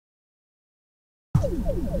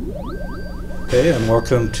Hey, and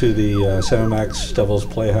welcome to the Sam & Max Devil's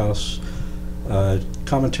Playhouse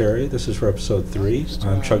commentary. This is for episode 3.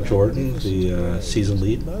 I'm Chuck Jordan, the season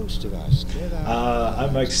lead. I'm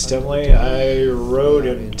Mike Stemley. I wrote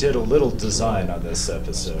and did a little design on this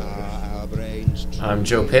episode. I'm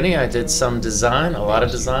Joe Pinney. I did some design, a lot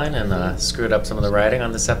of design, and screwed up some of the writing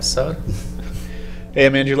on this episode. Hey,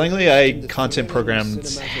 I'm Andrew Langley. I content programmed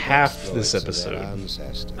half this episode.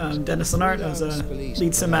 I'm Dennis Lennart. I was a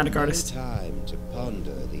lead cinematic artist.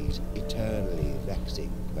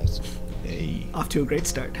 Hey. Off to a great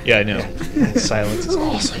start. Yeah, I know. Silence is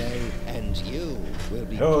awesome.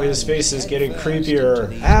 Oh, his face is getting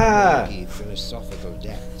creepier. Ah!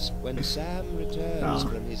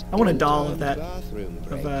 Oh, I want a doll of that,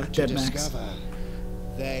 of Dead Max.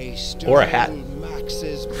 Or a hat.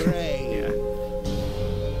 Yeah.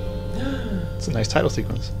 It's a nice title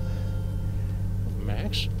sequence.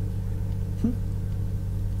 Max?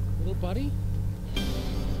 Little buddy?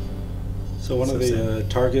 So one of the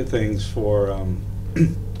target things for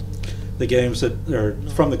the games that are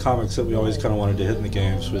from the comics that we always kind of wanted to hit in the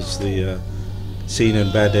games was the scene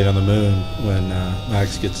in Bad Day on the Moon when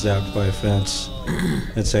Max gets zapped by a fence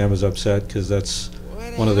and Sam is upset because that's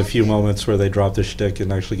one of the few moments where they drop the shtick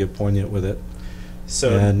and actually get poignant with it.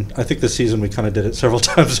 So, and I think this season we kind of did it several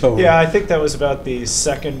times over. Yeah, I think that was about the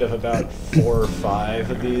second of about 4 or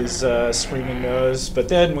 5 of these Screaming No's. But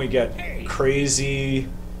then we get crazy,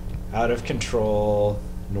 out of control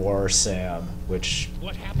Noir Sam, which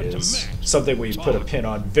is something we put a pin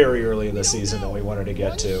on very early in the season that we wanted to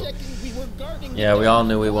get to. Yeah, we all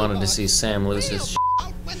knew we wanted to see Sam lose his shit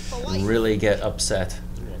and really get upset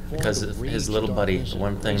because of his little buddy, the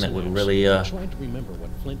one thing that would really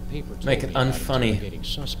make it unfunny.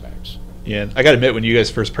 Yeah, I gotta admit, when you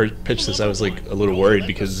guys first pitched this, I was like a little worried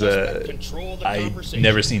because I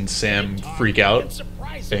never seen Sam freak out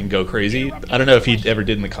and go crazy. I don't know if he ever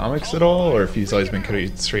did in the comics at all, or if he's always been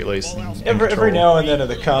kind of straight-laced. Every now and then in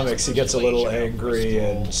the comics, he gets a little angry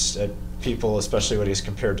and at people, especially when he's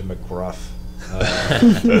compared to McGruff.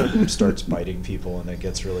 Starts biting people and then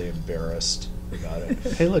gets really embarrassed about it.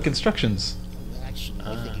 Hey, look, instructions.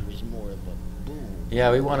 Yeah,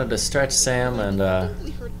 we wanted to stretch Sam, and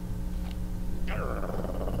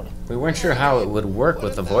we weren't sure how it would work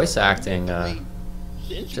with the voice acting,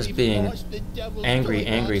 just being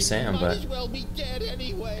angry Sam, but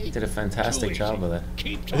he did a fantastic job with it.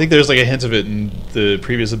 I think there's like a hint of it in the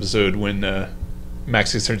previous episode when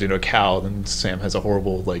Max gets turned into a cow, and Sam has a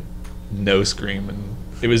horrible like no scream, and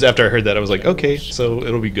it was after I heard that I was like, okay, so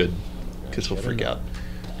it'll be good because he'll freak out.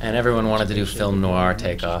 And everyone wanted to do film noir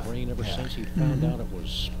takeoff. Yeah,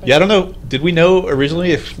 I don't know. Did we know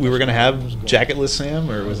originally if we were going to have jacketless Sam,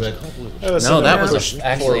 or was that? No, that was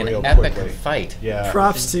actually an epic fight. Yeah.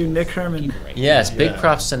 Props to Nick Herman. Yes, big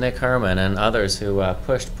props to Nick Herman and others who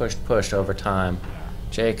pushed over time.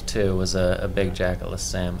 Jake, too, was a big jacketless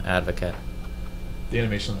Sam advocate. The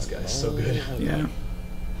animation on this guy is so good. Yeah.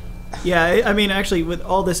 Yeah, I mean, actually, with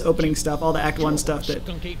all this opening stuff, all the Act 1 stuff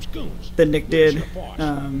that Nick did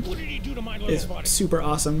is super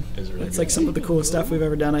awesome. It's like some of the coolest stuff we've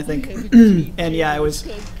ever done, I think. And yeah, it was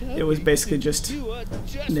basically just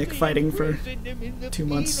Nick fighting for 2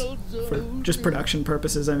 months for just production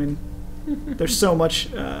purposes. I mean, there's so much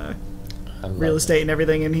real estate and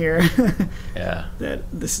everything in here. Yeah. That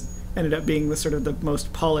this ended up being the sort of the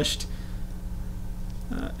most polished,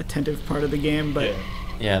 attentive part of the game, but.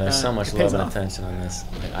 Yeah, there's so much love and attention on this.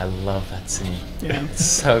 Like, I love that scene. Yeah. It's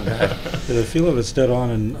so good. The feel of it's dead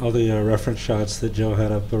on, and all the reference shots that Joe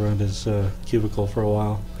had up around his cubicle for a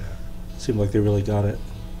while seemed like they really got it.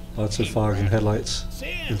 Lots of fog and headlights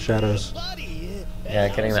and shadows. Yeah,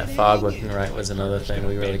 getting that fog looking right was another thing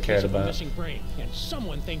we really cared about. And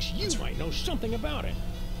someone thinks you might know something about it.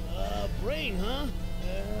 Brain, huh?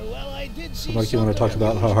 Well, I did see. Mike, you want to talk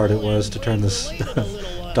about how hard it was to turn this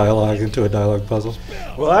dialogue into a dialogue puzzle?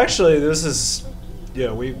 Well, actually, this is,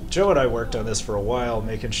 Joe and I worked on this for a while,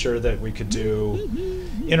 making sure that we could do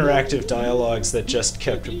interactive dialogues that just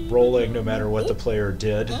kept rolling no matter what the player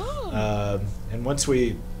did. And once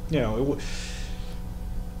we were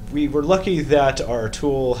lucky that our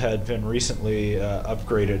tool had been recently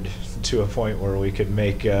upgraded to a point where we could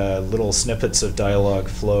make little snippets of dialogue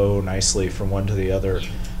flow nicely from one to the other,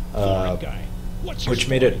 which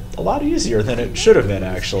made it a lot easier than it should have been,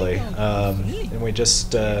 actually. And we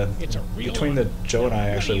just, between Joe and I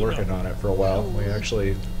actually working on it for a while, we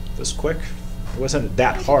actually, this quick. It wasn't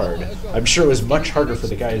that hard. I'm sure it was much harder for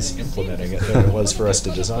the guys implementing it than it was for us to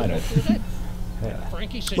design it. Yeah.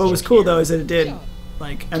 What was cool, though, is that it did.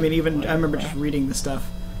 Like, I mean, even I remember just reading the stuff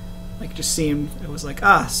like, just seemed, it was like,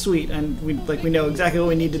 ah, sweet, and we know exactly what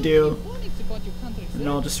we need to do, and it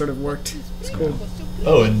all just sort of worked. It's cool.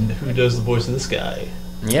 Oh, and who does the voice of this guy?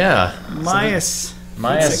 Yeah. Myas.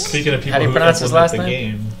 Myas. Speaking of people How do you who pronounce his last implement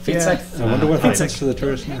name? the game, Fitzek? I wonder what Fitzek. happens to the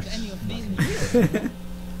tourist next.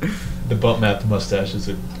 the bump map mustache is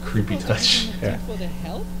a creepy touch. Yeah.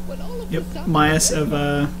 Yep, Myas of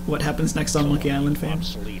What Happens Next on Monkey Island fame.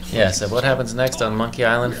 Yeah, so what happens next on Monkey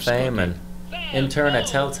Island fame and intern at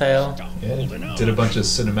Telltale? Yeah, did a bunch of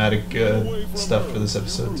cinematic stuff for this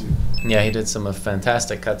episode too. Yeah, he did some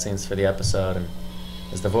fantastic cutscenes for the episode and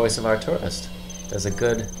is the voice of our tourist. Does a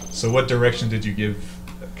good... So what direction did you give?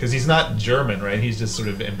 Because he's not German, right? He's just sort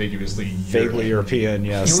of ambiguously Vaguely European,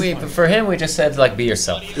 yes. For him, we just said, like, be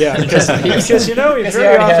yourself. Yeah, because he Because very he already has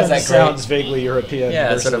often that sounds vaguely European. Yeah,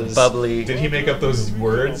 versus, sort of bubbly. Did he make up those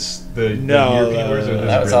words? The No, European words? Or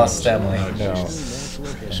that was all Stemley. No.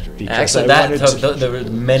 Because Actually, I that wanted took, there were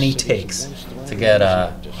many takes to get,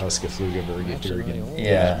 yeah,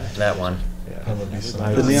 that one.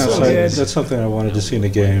 But yeah, so that's something I wanted to see in a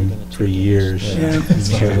game for years. Yeah. I'm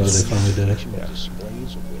so glad they finally did it.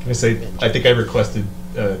 I think I requested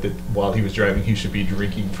that while he was driving, he should be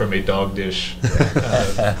drinking from a dog dish.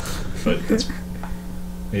 But it's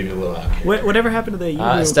maybe a little out. Whatever happened to the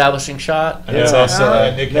Euro? Establishing shot. And Yeah. it's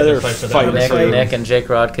also Nick another had to fight for fight that. for Nick and Jake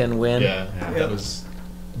Rodkin win. Yeah, that was.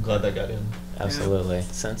 I'm glad that got in. Absolutely.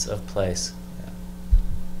 Sense of place.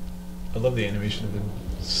 I love the animation of him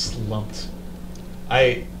slumped.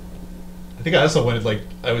 I think I also wanted, like,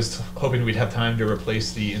 I was hoping we'd have time to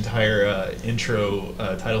replace the entire intro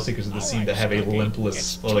title sequence of the scene to have a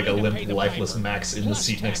limpless, or like a limp, lifeless Max in the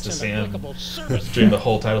seat next to Sam during the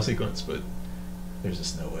whole title sequence, but there's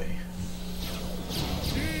just no way.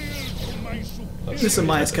 This is a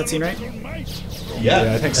Myas cutscene, right? Yeah,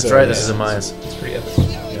 I think That's so. right, this is a Myas. It's pretty epic.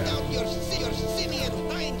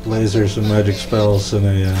 Lasers and magic spells in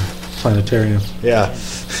a planetarium. Yeah.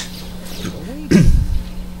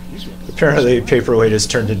 Apparently, Paperweight has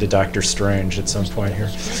turned into Doctor Strange at some point here.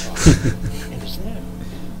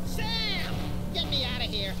 Sam! Get me out of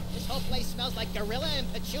here. This whole place smells like gorilla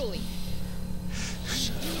and patchouli.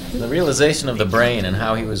 The realization of the brain and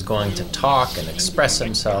how he was going to talk and express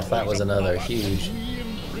himself, that was another huge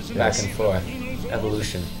back and forth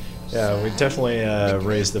evolution. Yeah, we definitely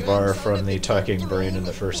raised the bar from the talking brain in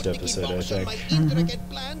the first episode, I think.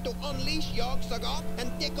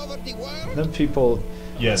 Then people...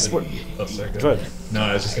 Yes. What- Oh, sorry. Go ahead. No,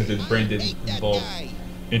 I was just going to say the brain did involve,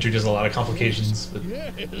 introduce a lot of complications, but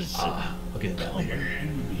I'll get that later.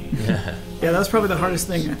 Yeah, that was probably the hardest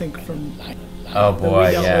thing, I think, from... Oh That we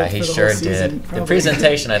boy, dealt yeah, with he for the sure whole season, did. The probably.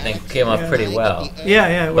 presentation, I think, came off Yeah. pretty well.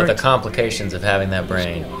 Yeah, it But the worked. complications of having that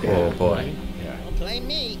brain, oh boy. Don't blame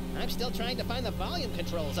me. I'm still trying to find the volume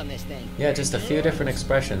controls on this thing. Yeah, just a few different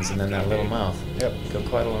expressions and then that little mouth. Yep. Go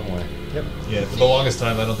quite a long way. Yep. Yeah, for the longest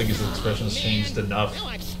time, I don't think his expressions changed enough, Now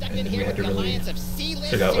I'm stuck and in we here had with to an really alliance of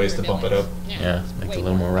sea-list figure out ways to bump it up. Yeah, make it Way a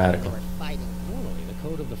little more radical. worth fighting. Normally, the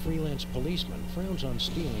code of the freelance policeman frowns on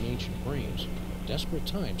stealing ancient brains. Desperate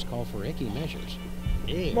times call for icky measures.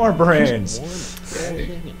 More brains. Warm,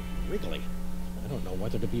 folding, and wriggly. I don't know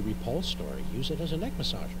whether to be repulsed or use it as a neck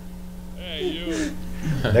massager.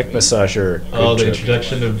 Neck massager. Oh, the Good joke.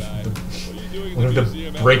 introduction of one of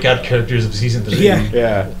the breakout characters of season 3. Yeah.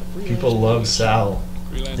 Yeah. People love Sal.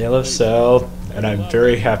 They love Sal, and I'm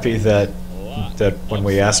very happy that when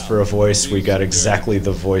we asked for a voice, we got exactly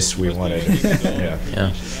the voice we wanted. Yeah.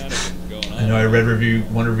 Yeah. I know I read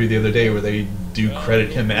one review the other day where they do credit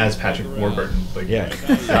him as Patrick Warburton. Like, Yeah.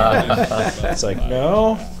 It's like,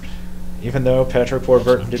 no. Even though Patrick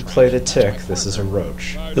Warburton did play the Tick, this is a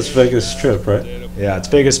roach. That's Vegas Strip, right? Yeah, it's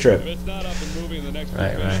Vegas Strip.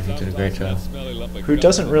 Right, he did a great job. Who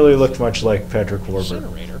doesn't really look much like Patrick Warburton.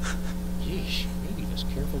 Incinerator? Yeesh, maybe this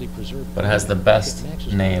carefully preserved... But has the best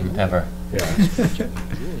name ever. Yeah.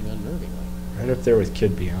 drooling unnervingly. Right up there with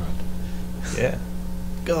Kid Beyond. yeah.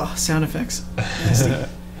 Ugh, sound effects.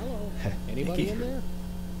 Hello? Anybody in there?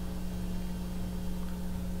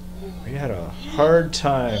 We had a hard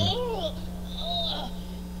time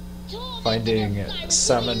finding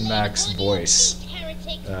Summon Mac's voice.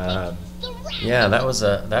 Yeah, that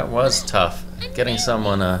was tough. Getting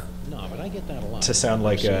someone No, but I get that a lot. To sound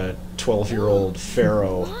like a 12-year-old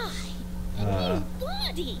pharaoh. I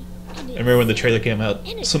remember when the trailer came out,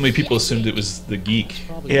 so many people assumed it was the geek.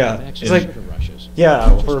 Probably Yeah, Max's it's like- sugar rushes.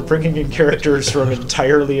 Yeah, we're bringing in characters from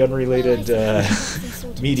entirely unrelated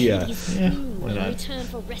media. Why not? Return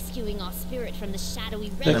for rescuing our spirit from the shadowy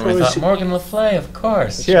And realm. then we thought, Morgan Le Fay, of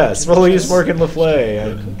course. Yes, well, we use Morgan Le Fay.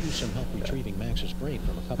 Could And use some help retrieving Max's brain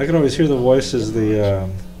from a couple I can always hear the voices, the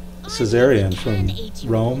Caesarion from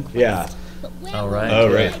Rome. Yeah. Oh, right.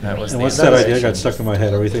 Oh, right. That was And the once that idea inspiration. got stuck in my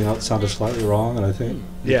head, everything else sounded slightly wrong, and I think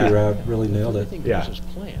Yeah. Mickey Rab really nailed it. Everything Yeah. goes as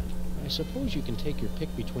planned. I suppose you can take your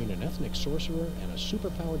pick between an ethnic sorcerer and a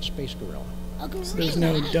superpowered space gorilla. So there's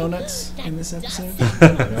no donuts in this episode?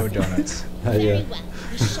 No donuts. Very Yeah. well.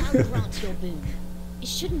 We shall grant your boon. It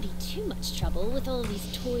shouldn't be too much trouble with all these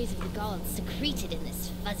toys of the gods secreted in this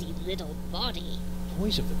fuzzy little body.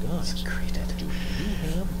 Toys of the gods. Secreted. Do you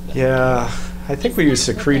have the Yeah, I think we used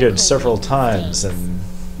secreted several times, and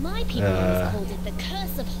My people always called it the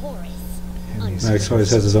curse of Horus. Max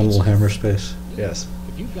always has his own little hammer space yes.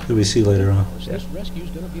 If you've got that we see later on. powers, this rescue's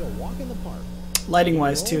gonna be a walk in the park. Lighting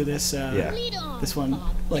wise too, this Yeah. Lead on, this one,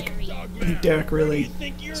 Bob like Berry. Derek really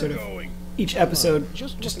sort of each episode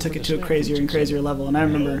just took it to a crazier and crazier level, and I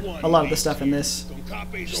remember a lot of the stuff in this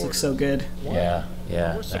just looks so good. Yeah,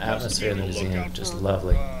 yeah. The atmosphere in the museum, just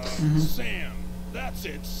lovely. Sam. That's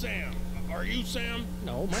it, Sam. Are you Sam?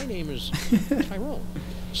 No, my name is Tyrone.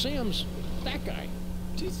 Sam's that guy.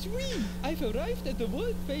 Tis we! I've arrived at the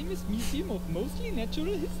world-famous Museum of Mostly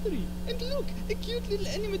Natural History. And look, a cute little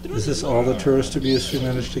animatronic. Is this all the tourist abuse we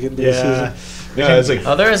managed to get into this Yeah. season? Yeah, it's like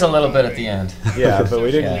Oh, there is a little bit at the end. Yeah, but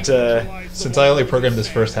we didn't. since I only programmed this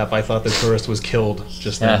first half, I thought the tourist was killed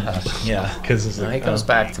just then. Yeah. Because it's No, he like, goes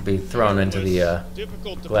back to be thrown into the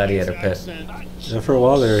gladiator pit. Yeah, for a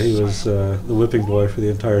while there, he was the whipping boy for the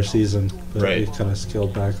entire season, but Right. he kind of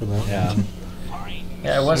scaled back on that. Yeah.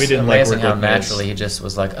 Yeah, it was We didn't like amazing Rick how Lopez. naturally he just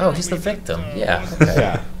was like, oh, he's the victim. Yeah, okay.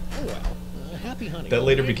 Yeah. Oh well. Happy hunting. that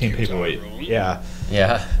later became paperweight. Yeah.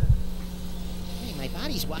 Yeah. Hey, my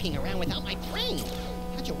body's walking around without my brain.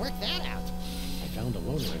 How'd you work that out? I found a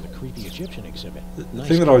loner in the creepy Egyptian exhibit. The Nice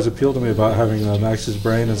thing that guy. always appealed to me about having Max's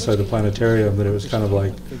brain inside the planetarium, that it was kind of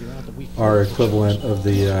like Figure out that we our equivalent of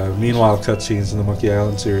the Meanwhile cutscenes in the Monkey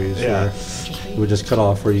Island series, Yeah. where it would just cut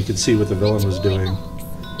off where you could see what the villain was doing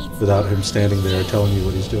without him standing there telling you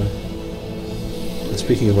what he's doing. And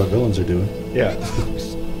speaking of what villains are doing, Yeah.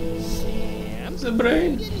 Sam? The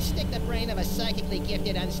brain. You didn't stick the brain of a psychically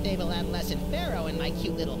gifted, unstable adolescent pharaoh in my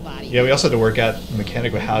cute little body. Yeah, we also had to work out the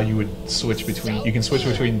mechanic of how you would switch between. You can switch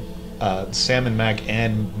between Sam and Mac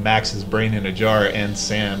and Max's brain in a jar and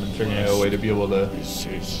Sam, and figuring out a way to be able to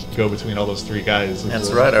go between all those three guys.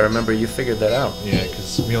 That's right. I remember you figured that out. Yeah,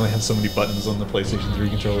 because we only have so many buttons on the PlayStation 3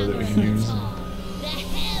 controller that we can use.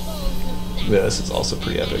 Yeah, this is also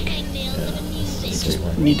pretty epic.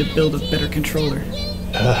 We need to build a better controller.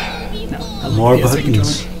 No, I like more the PS3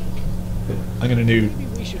 buttons. controller. I'm gonna do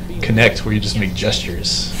Connect where you just make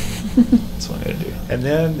gestures. That's what I'm gonna do. And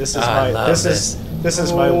then this is I my love this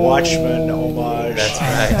is my Watchmen homage. That's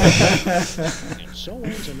right. And so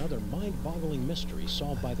ends another mind-boggling mystery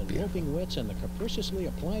solved by the loping wits and the capriciously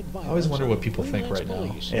applied violence. I always wonder what of people think freelance right now.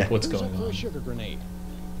 police. Yeah. What's Who's going up for a on? sugar grenade?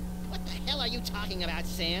 What the hell are you talking about,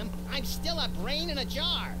 Sam? I'm still a brain in a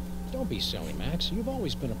jar. Don't be silly, Max. You've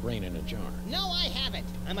always been a brain in a jar. No, I haven't.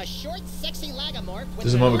 I'm a short, sexy lagomorph with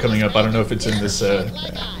There's a moment coming up. I don't know if it's in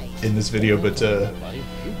this video, but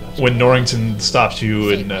when Norrington stops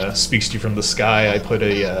you and speaks to you from the sky, I put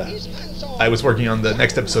a. I was working on the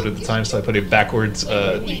next episode at the time, so I put a backwards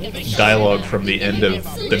dialogue from the end of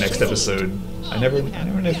the next episode. I never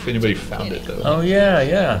know if anybody found it though. Oh, yeah,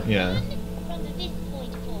 yeah. Yeah. From this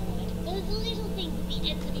point forward, those little things at the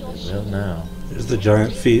ends of your Well, now. There's the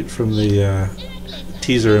giant feet from the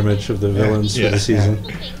teaser image of the villains for Yeah. the season.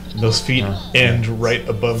 Those feet end right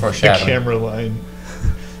above the Foreshadowing. camera line.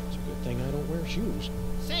 It's a good thing I don't wear shoes.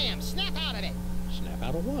 Sam, snap out of it. Snap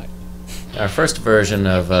out of what? Our first version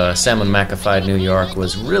of Sam and McAfee New York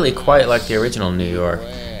was really quite like the original New York,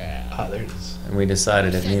 Ah, there it is. and we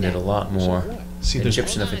decided it needed a lot more See, there's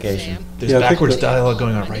Egyptianification. there's Yeah, I think backwards that- dialogue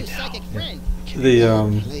going on right Your now. psychic friend.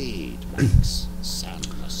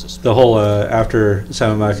 The whole after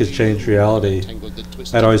Sam and Mac has changed reality,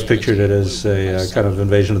 I'd always pictured it as a kind of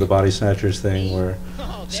invasion of the body snatchers thing, where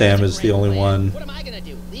Oh, there's Sam your is the brain only right one, there. What am I gonna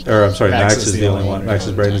do? Leak or I'm it? sorry, Max is the only one. who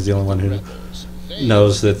Max's brain is the only one who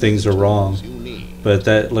knows that things are wrong. But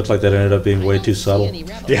that looked like that ended up being way too subtle. Any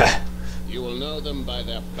rebels. Yeah. You will know them by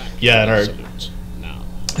their facts. Yeah, and our Now,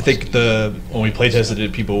 I think when we playtested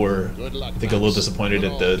it, people were I think a little disappointed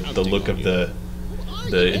at the look of the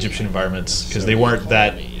Egyptian environments because they weren't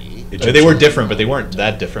that. They were different, but they weren't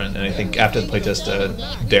that different. And I think after the playtest,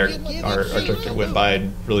 Derek, our director, went by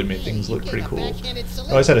and really made things look pretty cool.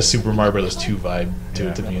 I always had a Super Mario Bros. 2 vibe to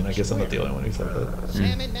it to me, and I guess I'm not the only one who thought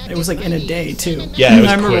that. It was like in a day too. Yeah, it was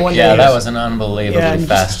I remember quick. one day. Yeah, that was an unbelievably Yeah, and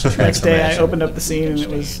fast just next day I transformation. opened up the scene and it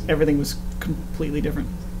was everything was completely different.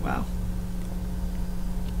 Wow.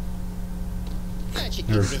 That should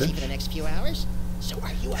keep busy for the next few hours. So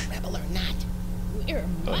are you a rebel or not?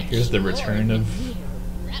 Here's the return of.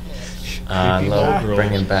 I love girl.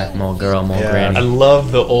 bringing back more girl, more Yeah. granny. I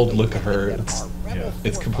love the old look of her.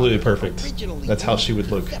 It's completely perfect. That's how she would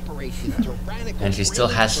look. And she still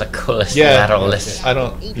has the coolest Yeah, lateral list. I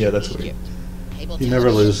don't. Yeah, that's weird. You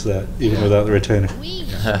never lose that, even without the retainer.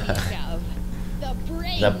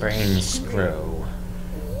 The brain screw.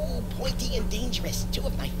 Ooh, pointy and dangerous. Two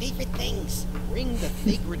of my favorite things. Bring the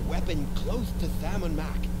sacred weapon close to Sam and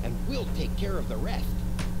Mac, and we'll take care of the rest.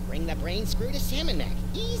 Bring the brain screw to Sam and Mac.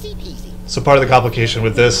 Easy peasy. So part of the complication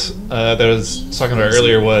with this that I was talking about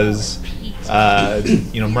earlier was,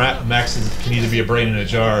 Max can either be a brain in a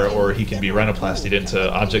jar or he can be rhinoplastied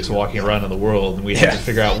into objects walking around in the world, and we had to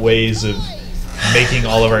figure out ways of making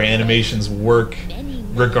all of our animations work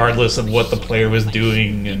regardless of what the player was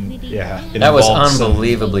doing. And that was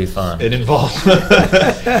unbelievably fun. It involved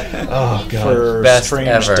oh god, For Best strange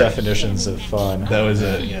ever. definitions of fun. that was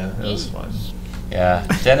it. Yeah, that was fun. Yeah,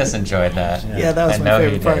 Dennis enjoyed that. Yeah, that was I my know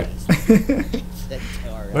he favorite part. did.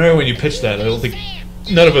 I remember when you pitched that, I don't think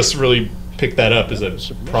none of us really picked that up as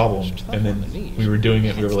a problem, and then we were doing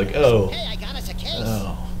it, we were like, oh, Hey, I got us a case.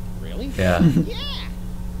 oh. Really? Yeah. Yeah.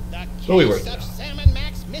 The Well, we case worked it of out. Sam and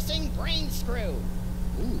Mac's missing brain screw.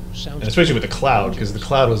 Ooh, sounds. And especially with the cloud, because the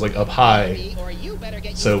cloud was like up high, Or you better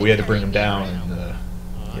get so used we had to carrying bring them it down. around.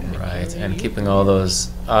 And, Right, and keeping all those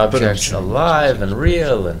objects alive and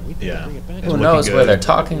real, and yeah, who knows where they're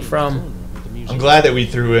talking from. I'm glad that we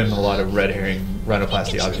threw in a lot of red herring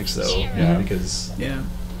rhinoplasty objects, though, because Yeah.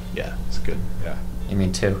 yeah, it's good. Yeah. You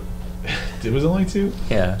mean two? It was only 2.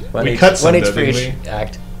 Yeah, one We each, cut some, one each though, for each didn't we?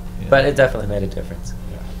 act. Yeah. But it definitely made a difference.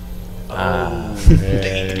 Ah, Yeah.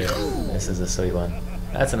 this is a sweet one.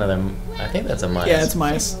 That's another. I think that's a mice. Yeah, it's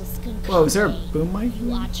mice. Whoa, is there a boom mic?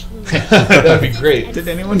 That'd be great. Did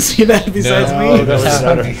anyone see that besides No, me? that was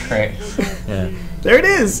That would better. be great. Yeah. There it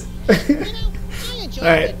is. I enjoyed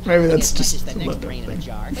Alright, it maybe as that's much just as a the next love brain in a thing.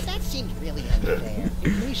 jar, but that seems really unfair.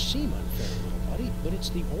 It may seem unfair, little buddy, but it's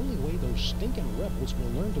the only way those stinking rebels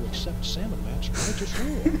will learn to accept Sam and Mac's righteous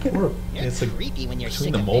rule. It's like Creepy when you're between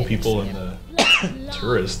sick the of mole being people and the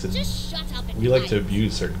tourists, and we like to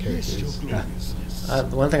abuse certain characters.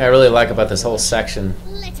 One thing I really like about this whole section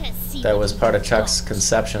that was part of Chuck's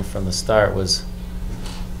conception from the start was,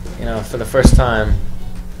 for the first time,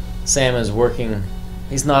 Sam is working.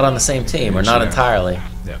 He's not on the same team, or not entirely.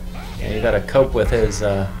 Yeah. And you got to cope with his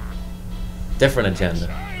different agenda.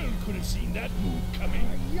 Could have seen that move coming.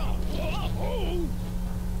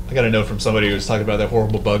 I got a note from somebody who was talking about that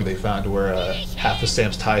horrible bug they found where half of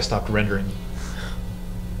Sam's tie stopped rendering.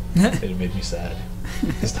 It made me sad.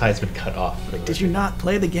 His tie's been cut off. Did you not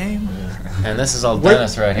play the game? And this is all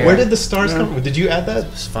Dennis right here. Where did the stars come from? Did you add that?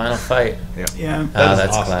 His final fight. Yeah. Ah, is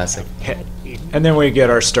that's awesome. classic. And then we get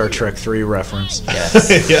our Star Trek 3 reference.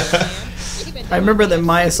 Yes. Yeah. I remember that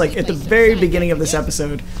Myas, like, at the very beginning of this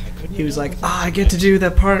episode, he was like, I get to do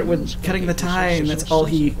that part with cutting the tie, and that's all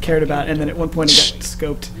he cared about. And then at one point he got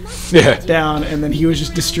scoped Yeah. down, and then he was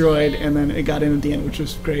just destroyed, and then it got in at the end, which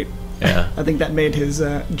was great. Yeah. I think that made his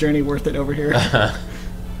journey worth it over here.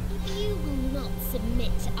 You will not submit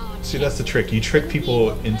our See, that's the trick. You trick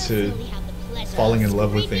people into falling in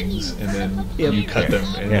love with things, and then Yep. you cut them,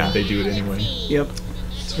 and Yeah. they do it anyway. Yep.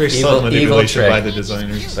 It's very Evil- subtle evil manipulation trick. by the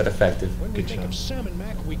designers. But effective. When we Good think job. of Sam and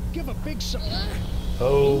Mac, we give a big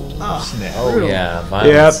Oh, Ah. snap. Oh Brutal. yeah, Yep.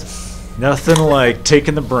 violence. Nothing like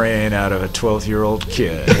taking the brain out of a 12-year-old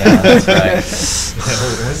kid. Yeah, that's right.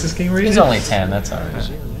 What's this game rated? He's only 10. That's all right.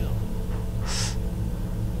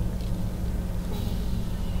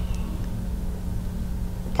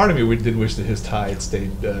 Part of me did wish that his tie had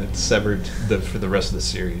stayed severed for the rest of the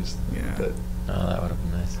series. Yeah. But Oh, that would have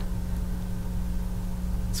been nice.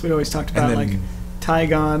 So we always talked And about, then- like,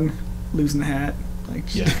 Tygon losing the hat.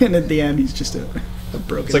 Like, Yeah. and at the end, he's just a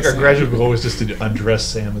broken it's like our Sam. graduate goal was just to undress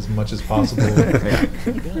Sam as much as possible. Yeah.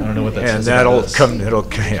 I don't know what that And says about that'll us. come.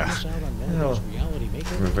 Yeah.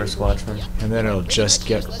 Reverse Watchman. And then it'll just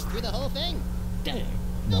get Let's do the whole thing. more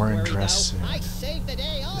Don't worry, undressed. though. I saved the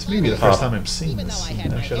day all This by may be the myself. first time I'm seeing Even this. though I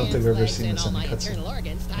had my Actually, I don't think hands, I've ever legs, seen and this all in the my cutscene. internal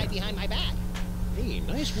organs tied behind my back. Hey,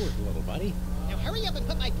 nice work, little buddy. Now hurry up and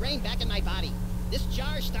put my brain back in my body. This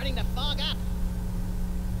jar's starting to fog up.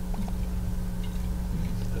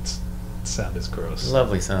 That sound is gross.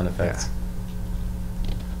 Lovely sound effects.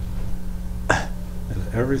 And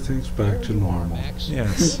everything's back to normal. Max,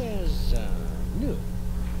 Yes. good as new.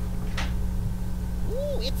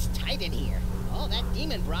 Ooh, it's tight in here. All that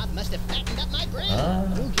demon broth must have fattened up my brain.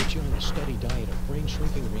 We'll get you on a steady diet of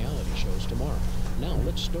brain-shrinking reality shows tomorrow. Now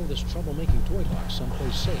let's stow this troublemaking toy box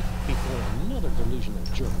someplace safe before another delusional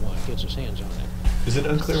jerkwad gets his hands on it. Is it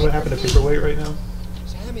unclear what happened to Paperweight right now?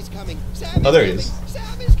 Sam Sam is coming. Sam Oh, there is he coming. is.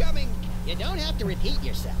 Sam is coming. You don't have to repeat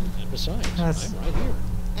yourself. And besides, That's- I'm right here.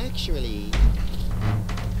 Actually,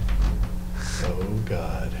 Oh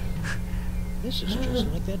God. This is just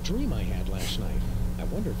like that dream I had last night. I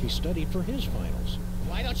wonder if he studied for his finals.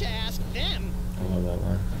 why don't you ask them? I love that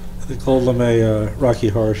one. They called them a Rocky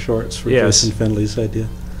Horror Shorts for Yes. Jason Findley's idea.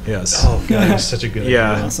 Yes. Oh God, it was such a good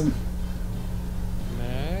Yeah. idea. Awesome.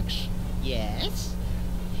 Max, Yes?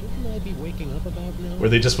 shouldn't I be waking up about now? Were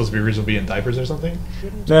they just supposed to be originally be in diapers or something?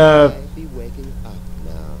 Shouldn't No. I be waking up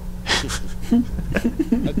now?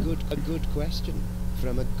 a good question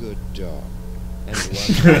from a good dog. And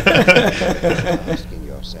one asking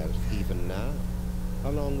yourself even now,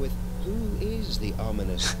 along with who is the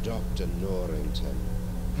ominous Dr. Norrington?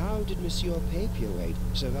 How did Monsieur Papier-Waite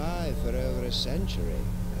survive for over a century?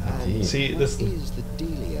 And See, what this- is the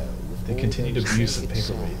dealio with The all continued those abuse of naked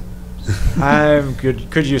Paperweight. slabs? I'm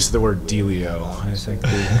good use of the word dealio. I think.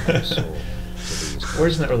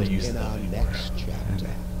 Where's not really used in that our anymore. next chapter.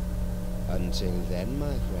 Until then,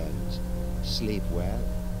 my friends, sleep well.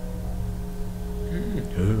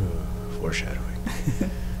 Ooh, foreshadowing.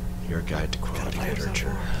 Your guide to quality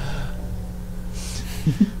literature.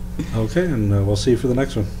 Okay, and we'll see you for the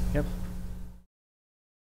next one. Yep.